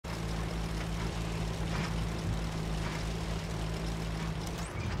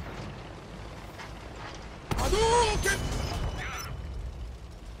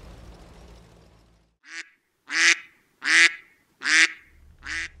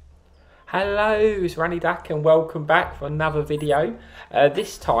Hello, it's Randy Duck and welcome back for another video.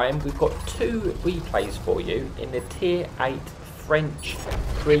 This time we've got two replays for you in the Tier 8 French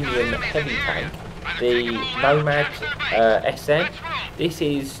Premium Heavy Tank, the Nomad SN. This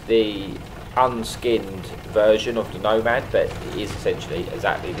is the unskinned version of the Nomad, but it is essentially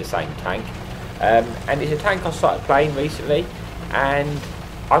exactly the same tank. And it's a tank I started playing recently and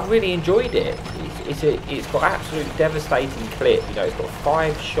I've really enjoyed it. It's got absolute devastating clip. You know, it's got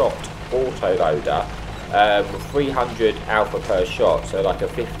 5-shot autoloader with 300 alpha per shot, so like a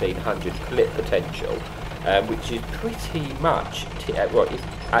 1500 clip potential, which is pretty much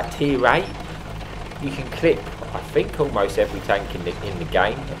at tier 8. You can clip, I think, almost every tank in the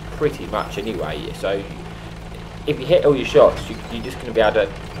game, pretty much anyway. So if you hit all your shots, you're just going to be able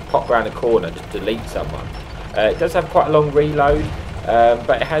to pop around the corner to delete someone. It does have quite a long reload,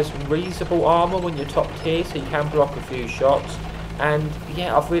 but it has reasonable armour when you're top tier, so you can block a few shots. And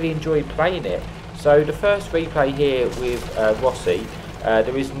yeah, I've really enjoyed playing it. So the first replay here with Rossi,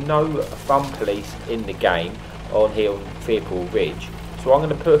 there is no fun police in the game on here on Vehicle Ridge. So I'm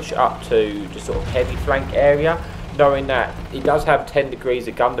going to push up to the sort of heavy flank area, knowing that it does have 10 degrees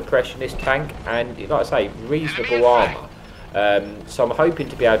of gun depression, this tank, and like I say, reasonable armour. So I'm hoping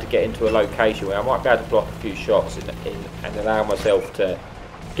to be able to get into a location where I might be able to block a few shots and allow myself to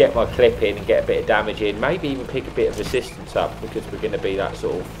get my clip in and get a bit of damage in, maybe even pick a bit of resistance up, because we're going to be that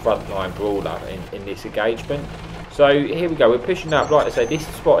sort of frontline brawler in this engagement. So here we go, we're pushing up. Like I say, this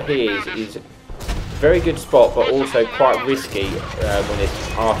spot here is a very good spot, but also quite risky when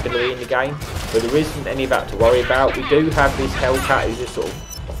there's artillery in the game, but there isn't any of that to worry about. We do have this Hellcat who's just sort of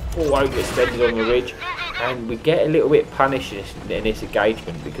full overextended on the ridge, and we get a little bit punished in this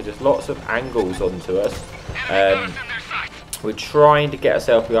engagement because there's lots of angles onto us. We're trying to get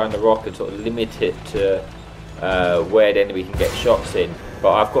ourselves behind the rock and sort of limit it to where the enemy can get shots in.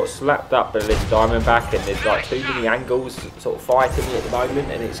 But I've got slapped up by this Diamondback and there's like too many angles sort of fighting me at the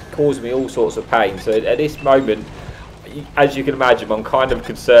moment, and it's causing me all sorts of pain. So at this moment, as you can imagine, I'm kind of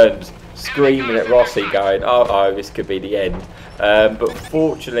concerned, screaming at Rossi going, oh, this could be the end. But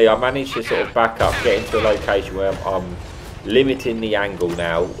fortunately I managed to sort of back up, get into a location where I'm limiting the angle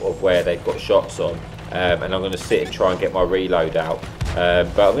now of where they've got shots on. And I'm going to sit and try and get my reload out,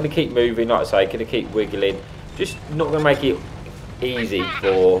 but I'm going to keep moving, like I say, going to keep wiggling, just not going to make it easy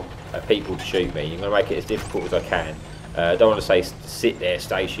for people to shoot me. I'm going to make it as difficult as I can. I don't want to say sit there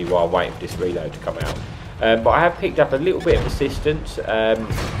stationary while I'm waiting for this reload to come out, but I have picked up a little bit of assistance and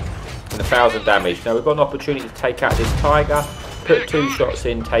 1,000 damage. Now we've got an opportunity to take out this Tiger, put 2 shots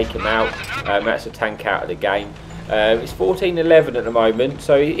in, take him out. That's a tank out of the game. It's 14-11 at the moment,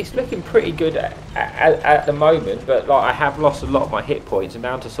 so it's looking pretty good at the moment, but like I have lost a lot of my hit points. I'm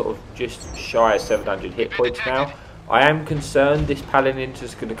down to sort of just shy of 700 hit points now. I am concerned this Paladin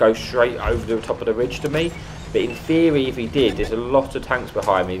is going to go straight over the top of the ridge to me, but in theory if he did, there's a lot of tanks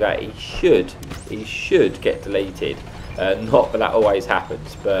behind me that he should get deleted. Not that that always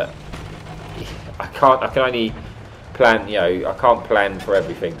happens, but I can only plan, you know, I can't plan for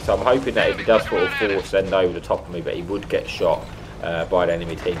everything, so I'm hoping that if he does sort of force end over the top of me, but he would get shot by the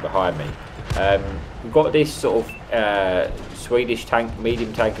enemy team behind me. We've got this sort of Swedish tank,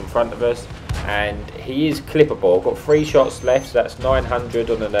 medium tank in front of us, and he is clippable. I've got 3 shots left, so that's 900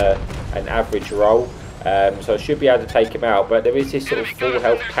 on an average roll, so I should be able to take him out, but there is this sort of full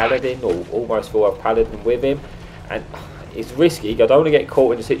health Paladin, or almost full health Paladin with him, and it's risky. I don't want to get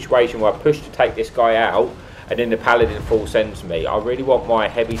caught in a situation where I push to take this guy out and then the Paladin full sends me. I really want my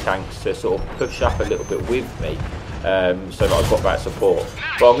heavy tanks to sort of push up a little bit with me, so that I've got that support.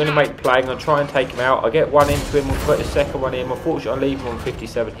 But I'm going to make the play, I'm going to try and take him out. I get one into him, I'll put the second one in. Unfortunately I leave him on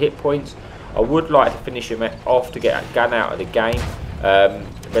 57 hit points. I would like to finish him off to get a gun out of the game,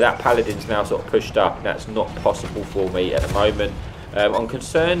 but that Paladin's now sort of pushed up and that's not possible for me at the moment. I'm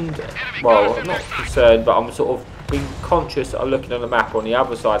concerned, well, I'm not concerned, but I'm sort of being conscious of looking on the map on the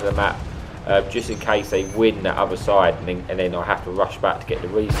other side of the map, just in case they win that other side, and then I have to rush back to get the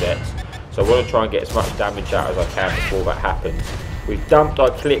resets. So I want to try and get as much damage out as I can before that happens. We've dumped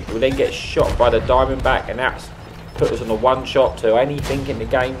our clip, we then get shot by the Diamondback, and that's put us on a 1-shot to anything in the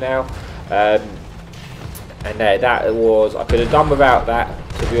game now. And that was, I could have done without that,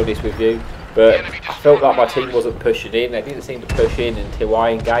 to be honest with you, but I felt like my team wasn't pushing in. They didn't seem to push in until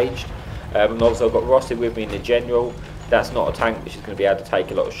I engaged. And also I've got Rossi with me in the general. That's not a tank which is going to be able to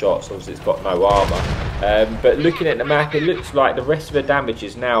take a lot of shots, obviously it's got no armour. But looking at the map, it looks like the rest of the damage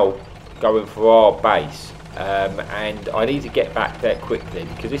is now going for our base. And I need to get back there quickly,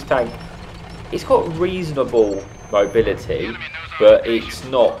 because this tank, it's got reasonable mobility, but it's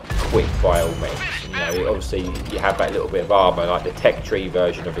not quick by all means. You know, obviously you have that little bit of armour, like the tech tree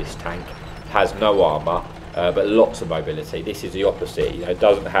version of this tank has no armour, but lots of mobility. This is the opposite, you know, it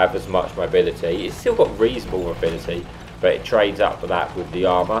doesn't have as much mobility. It's still got reasonable mobility, but it trades up for that with the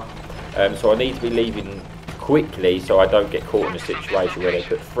armour. So I need to be leaving quickly so I don't get caught in a situation where they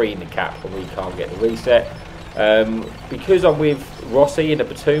put 3 in the cap and we can't get the reset. Because I'm with Rossi in a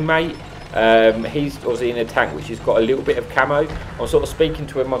platoon mate, he's obviously in a tank which has got a little bit of camo. I'm sort of speaking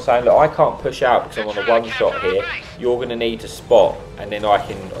to him, I'm saying, look, I can't push out because I'm on a one shot here. You're going to need to spot, and then I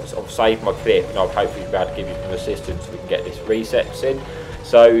can sort of save my clip, and I'll hopefully be able to give you some assistance so we can get this reset in.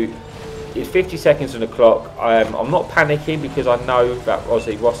 So it's 50 seconds on the clock. I'm not panicking because I know that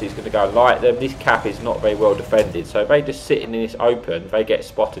obviously Rossi's going to go and light them. This cap is not very well defended, so if they just sitting in this open, if they get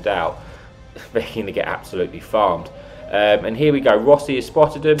spotted out, they're going to get absolutely farmed. And here we go, Rossi has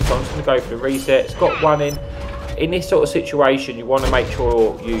spotted them, so I'm just going to go for the reset. It's got one in. In this sort of situation, you want to make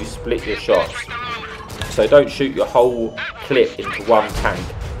sure you split your shots. So don't shoot your whole clip into one tank.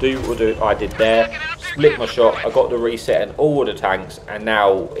 Do what I did there. Split my shot, I got the reset and all the tanks, and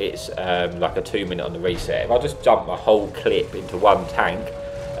now it's like a 2 minute on the reset. If I just jump my whole clip into one tank,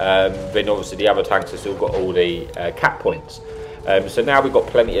 then obviously the other tanks have still got all the cap points. So now we've got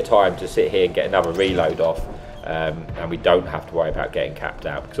plenty of time to sit here and get another reload off, and we don't have to worry about getting capped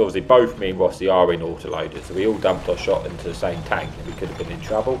out, because obviously both me and Rossi are in autoloaders, so we all dumped our shot into the same tank and we could have been in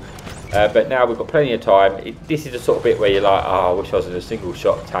trouble. But now we've got plenty of time. This is the sort of bit where you're like, oh, I wish I was in a single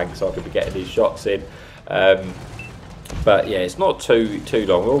shot tank so I could be getting these shots in. But yeah, it's not too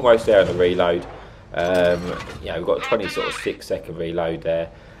long. We're almost there on the reload. You know, we've got a 26-second reload there,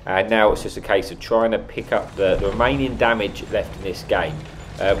 and now it's just a case of trying to pick up the remaining damage left in this game.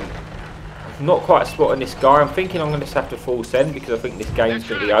 Not quite spotting this guy. I'm thinking I'm going to just have to full send because I think this game's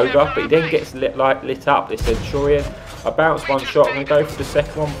going to be over. But he then gets lit up, this Centurion. I bounce one shot. I'm going to go for the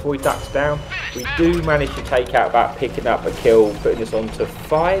second one before he ducks down. We do manage to take out that, picking up a kill, putting us on to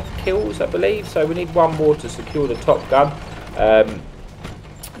 5 kills, I believe. So we need one more to secure the top gun.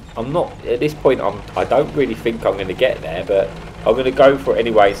 I'm not, at this point, I don't really think I'm going to get there, but I'm going to go for it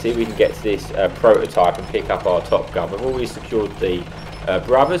anyway, see if we can get to this prototype and pick up our top gun. We've already secured the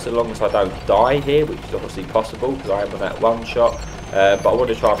brothers, as long as I don't die here, which is obviously possible because I am on that one shot. But I want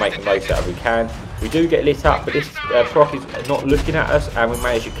to try and make the most out of it we can. We do get lit up, but this proc is not looking at us, and we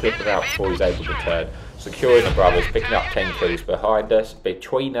manage to clip him out before he's able to turn. Securing the brothers, picking up 10 kills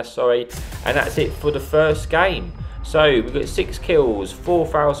between us, and that's it for the first game. So we've got 6 kills,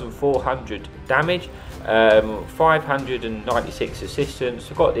 4,400 damage, 596 assistance.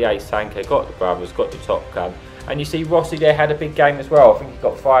 We've got the ace tanker, got the brothers, got the top gun, and you see Rossi there had a big game as well. I think he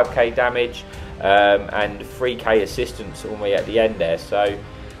got 5k damage and 3k assistance all the way at the end there. So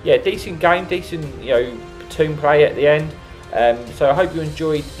yeah, decent game, decent, you know, platoon play at the end. So I hope you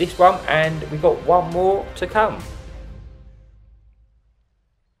enjoyed this one, and we've got one more to come.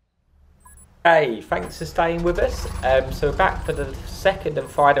 Hey, thanks for staying with us. So we're back for the second and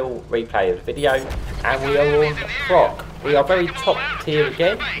final replay of the video, and we are on proc. We are very top tier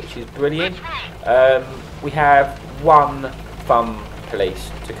again, which is brilliant. We have one fun police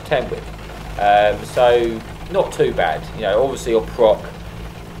to contend with, so not too bad. You know, obviously on proc,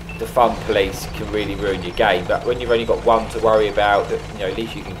 the fun police can really ruin your game, but when you've only got one to worry about, you know, at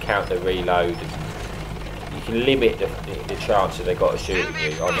least you can count the reload. And you can limit the chances they got of shooting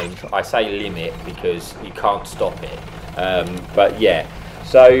you. I mean, I say limit because you can't stop it. But yeah,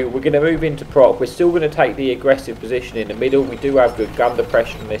 so we're going to move into proc. We're still going to take the aggressive position in the middle. We do have good gun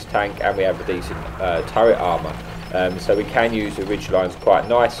depression on this tank, and we have a decent turret armour. So we can use the ridge lines quite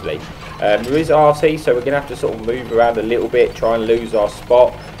nicely. There is RC, so we're going to have to sort of move around a little bit, try and lose our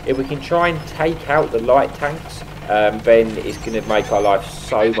spot. If we can try and take out the light tanks, then it's going to make our life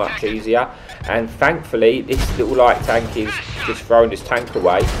so much easier. And thankfully, this little light tank is just throwing this tank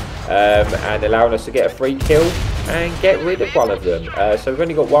away and allowing us to get a free kill and get rid of one of them. So we've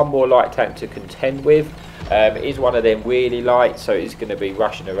only got one more light tank to contend with. It is one of them really light, so it's going to be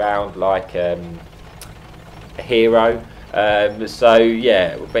rushing around like a hero. So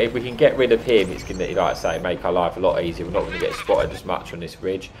yeah, but if we can get rid of him, it's going to, like I say, make our life a lot easier. We're not going to get spotted as much on this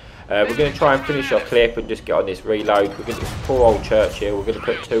ridge. We're going to try and finish our clip and just get on this reload. We're going to get poor old Churchill. We're going to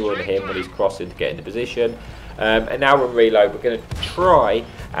put 2 on him when he's crossing to get into position. And now we're on reload. We're going to try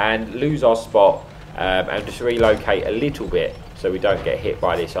and lose our spot and just relocate a little bit so we don't get hit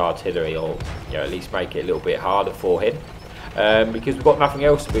by this artillery, or you know, at least make it a little bit harder for him. Because we've got nothing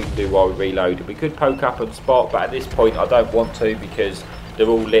else we can do while we reload. We could poke up on spot, but at this point I don't want to because they're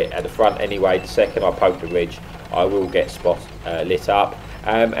all lit at the front anyway. The second I poke the ridge, I will get spot lit up,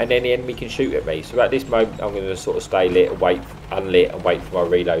 and then the enemy can shoot at me. So at this moment I'm going to sort of stay lit and wait, unlit, and wait for my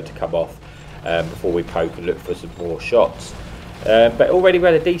reload to come off before we poke and look for some more shots. But already we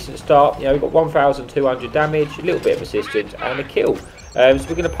had a decent start. You know, we've got 1,200 damage, a little bit of assistance, and a kill. So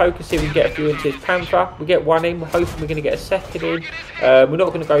we're going to poke and see if we can get a few into his Panther. We get one in, we're hoping we're going to get a second in. We're not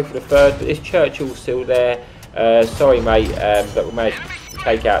going to go for the third, but this Churchill's still there. Sorry mate, but we managed to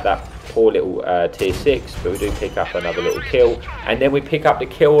take out that poor little tier 6, but we do pick up another little kill. And then we pick up the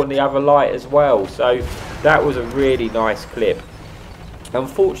kill on the other light as well. So that was a really nice clip.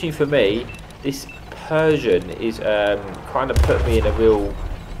 Unfortunately for me, this Persian is kind of put me in a real...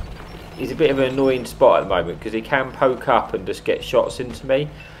 He's a bit of an annoying spot at the moment because he can poke up and just get shots into me.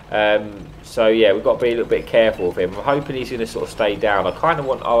 So yeah, we've got to be a little bit careful with him. I'm hoping he's going to sort of stay down. I kind of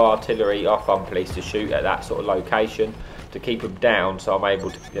want our artillery, our fun police to shoot at that sort of location to keep him down, so I'm able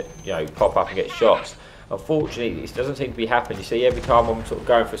to, you know, pop up and get shots. Unfortunately, this doesn't seem to be happening. You see, every time I'm sort of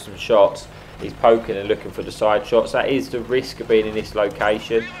going for some shots, he's poking and looking for the side shots. That is the risk of being in this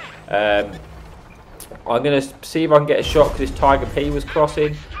location. I'm going to see if I can get a shot because this Tiger P was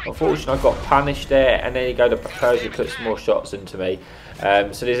crossing. Unfortunately, I got punished there, and then he the Persian put some more shots into me.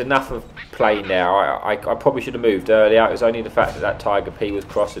 So there's enough of play now. I probably should have moved earlier. It was only the fact that Tiger P was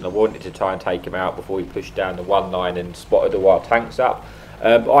crossing. I wanted to try and take him out before he pushed down the one line and spotted all our tanks up.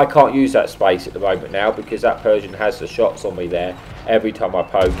 But I can't use that space at the moment now because that Persian has the shots on me there. Every time I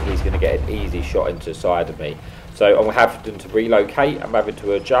poke, he's going to get an easy shot into the side of me. So I'm having to relocate. I'm having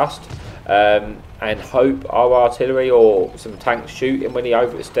to adjust. And hope our artillery or some tanks shoot him when he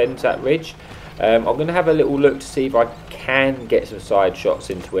overextends that ridge. I'm going to have a little look to see if I can get some side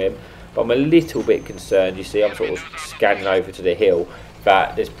shots into him, but I'm a little bit concerned. You see, I'm sort of scanning over to the hill,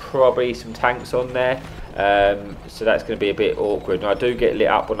 but there's probably some tanks on there, so that's going to be a bit awkward. And I do get lit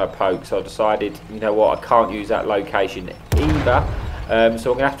up when I poke, so I decided, you know what, I can't use that location either, so I'm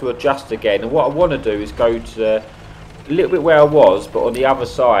going to have to adjust again. And what I want to do is go to a little bit where I was, but on the other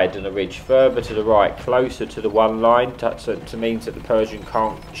side on the ridge, further to the right, closer to the one line, to means that the Persian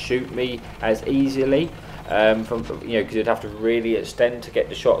can't shoot me as easily. From you know, because you'd have to really extend to get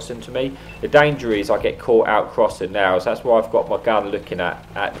the shots into me. The danger is I get caught out crossing now, so that's why I've got my gun looking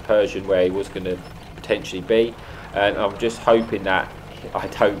at the Persian where he was going to potentially be, and I'm just hoping that I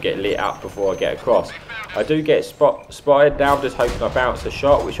don't get lit up before I get across. I do get spotted now. I'm just hoping I bounce a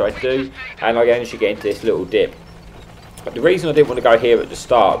shot, which I do, and I actually get into this little dip. But the reason I didn't want to go here at the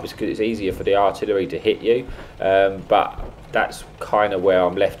start was because it's easier for the artillery to hit you, but that's kind of where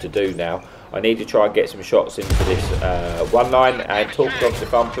I'm left to do now. I need to try and get some shots into this one line, and talking of the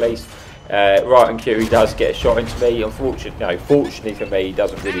fun police, right on cue, he does get a shot into me. Fortunately for me, he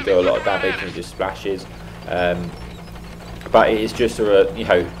doesn't really do a lot of damage and he just splashes. But it is just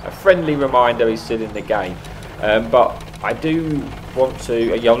a friendly reminder he's still in the game. But I do want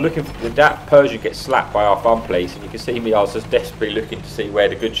to, I'm looking for that Persian gets slapped by our fun police, and you can see me, I was just desperately looking to see where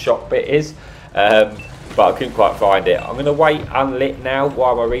the good shot bit is, but I couldn't quite find it. I'm going to wait unlit now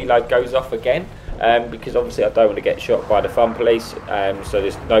while my reload goes off again, because obviously I don't want to get shot by the fun police, so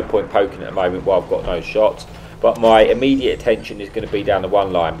there's no point poking at the moment while I've got no shots. But my immediate attention is going to be down the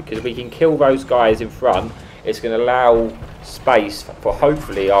one line, because if we can kill those guys in front, it's going to allow space for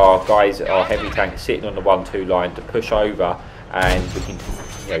hopefully our guys, our heavy tanks sitting on the 1-2 line, to push over, and we can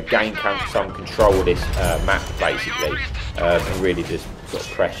gain some control of this map basically, and really just sort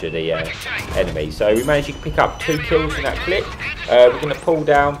of pressure the enemy. So we managed to pick up 2 kills in that clip. We're going to pull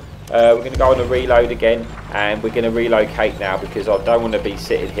down, we're going to go on a reload again, and we're going to relocate now because I don't want to be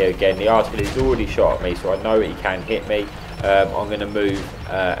sitting here again. The artillery's already shot at me, so I know that he can hit me. I'm going to move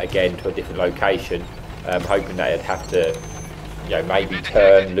again to a different location, hoping that I'd have to maybe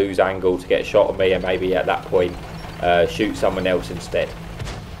turn, lose angle to get a shot on me, and maybe at that point shoot someone else instead.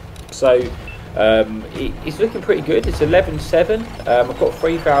 So it's looking pretty good. It's 11-7. I've got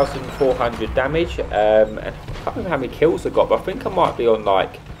 3,400 damage, and I can't remember how many kills I've got, but I think I might be on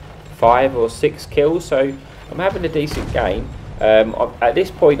like 5 or 6 kills, so I'm having a decent game. At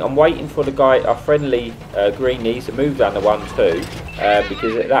this point I'm waiting for the guy, our friendly greenies, to move down the 1-2,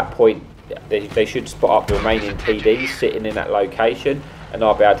 because at that point they should spot up the remaining TDs sitting in that location, and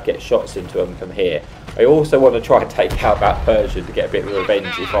I'll be able to get shots into them from here. I also want to try and take out that Persian to get a bit of revenge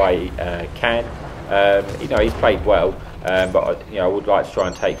if I can. He's played well, but I would like to try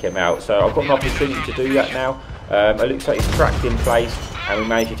and take him out. So I've got an opportunity to do that now. It looks like he's tracked in place, and we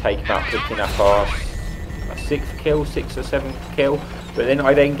managed to take him out, picking up our 6th kill, 6th or 7th kill. But then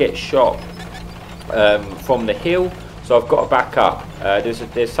I get shot from the hill, so I've got to back up.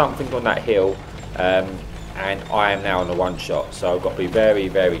 There's something on that hill, and I am now on the 1 shot, so I've got to be very,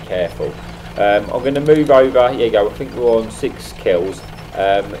 very careful. I'm going to move over. Here you go. I think we're on 6 kills.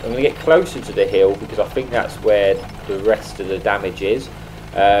 I'm going to get closer to the hill because I think that's where the rest of the damage is,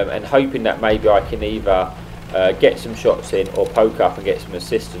 and hoping that maybe I can either get some shots in or poke up and get some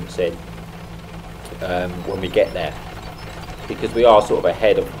assistance in when we get there, because we are sort of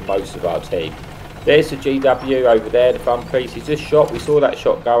ahead of most of our team. There's the GW over there, the front piece. He's just shot. We saw that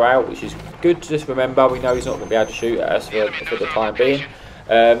shot go out, which is good to just remember. We know he's not going to be able to shoot at us for the time being.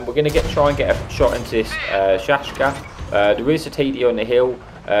 We're going to try and get a shot into this Shashka. There is a TD on the hill,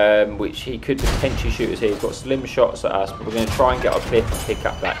 which he could potentially shoot us here. He's got slim shots at us, but we're going to try and get a cliff and pick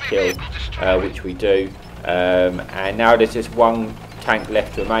up that kill, which we do. And now there's just one tank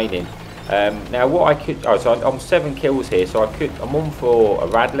left remaining. Now what I could, so I'm 7 kills here, so I'm on for a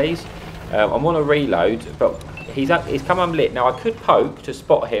Radley's. I'm on a reload, but he's come unlit. Now I could poke to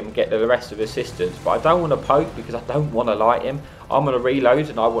spot him, get the rest of the assistance, but I don't want to poke because I don't want to light him. I'm on a reload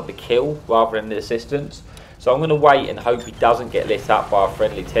and I want the kill rather than the assistance. So I'm going to wait and hope he doesn't get lit up by a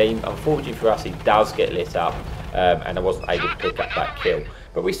friendly team. Unfortunately for us, he does get lit up, and I wasn't able to pick up that kill.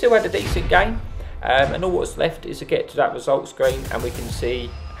 But we still had a decent game, and all what's left is to get to that result screen and we can see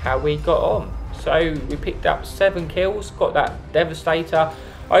how we got on. So we picked up 7 kills, got that Devastator,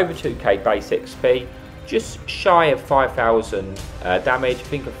 over 2k base XP, just shy of 5,000 damage, I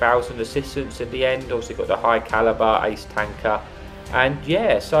think 1,000 assistance in the end. Also got the high caliber ace tanker, and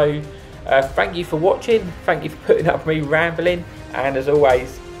yeah, so thank you for watching, thank you for putting up with me rambling, and as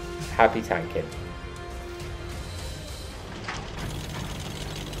always, happy tanking.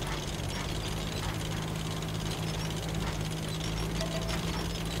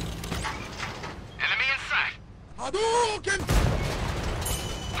 Enemy in sight! Hadouken!